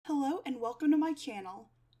Hello and welcome to my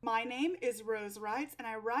channel. My name is Rose Writes and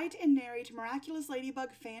I write and narrate Miraculous Ladybug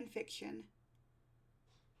fanfiction.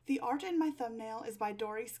 The art in my thumbnail is by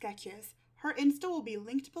Dori.sketches. Her Insta will be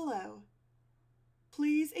linked below.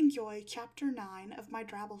 Please enjoy Chapter 9 of my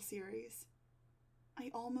Drabble series.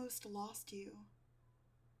 I almost lost you.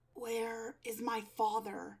 Where is my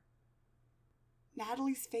father?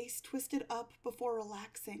 Natalie's face twisted up before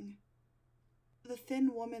relaxing. The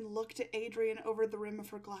thin woman looked at Adrien over the rim of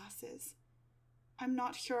her glasses. I'm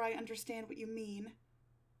not sure I understand what you mean.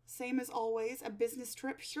 Same as always, a business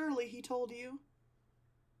trip, surely he told you.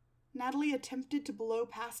 Natalie attempted to blow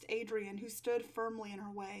past Adrien, who stood firmly in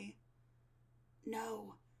her way.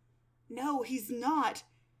 No, he's not.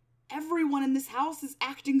 Everyone in this house is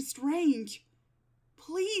acting strange.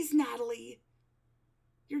 Please, Natalie.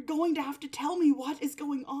 You're going to have to tell me what is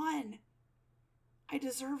going on. I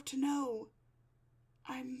deserve to know.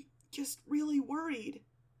 I'm just really worried.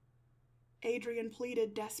 Adrien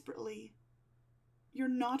pleaded desperately. You're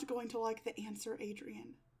not going to like the answer,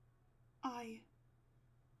 Adrien.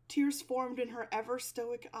 Tears formed in her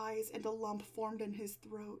ever-stoic eyes and a lump formed in his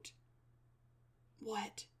throat.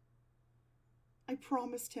 What? I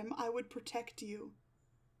promised him I would protect you.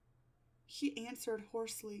 She answered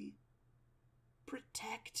hoarsely.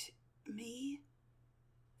 Protect me?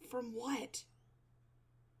 From what?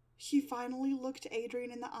 She finally looked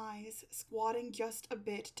Adrien in the eyes, squatting just a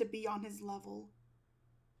bit to be on his level.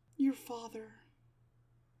 Your father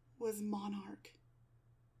was Monarch.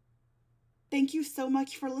 Thank you so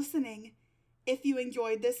much for listening. If you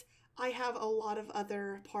enjoyed this, I have a lot of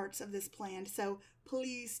other parts of this planned, so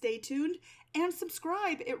please stay tuned and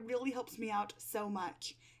subscribe. It really helps me out so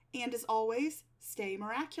much. And as always, stay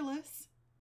miraculous.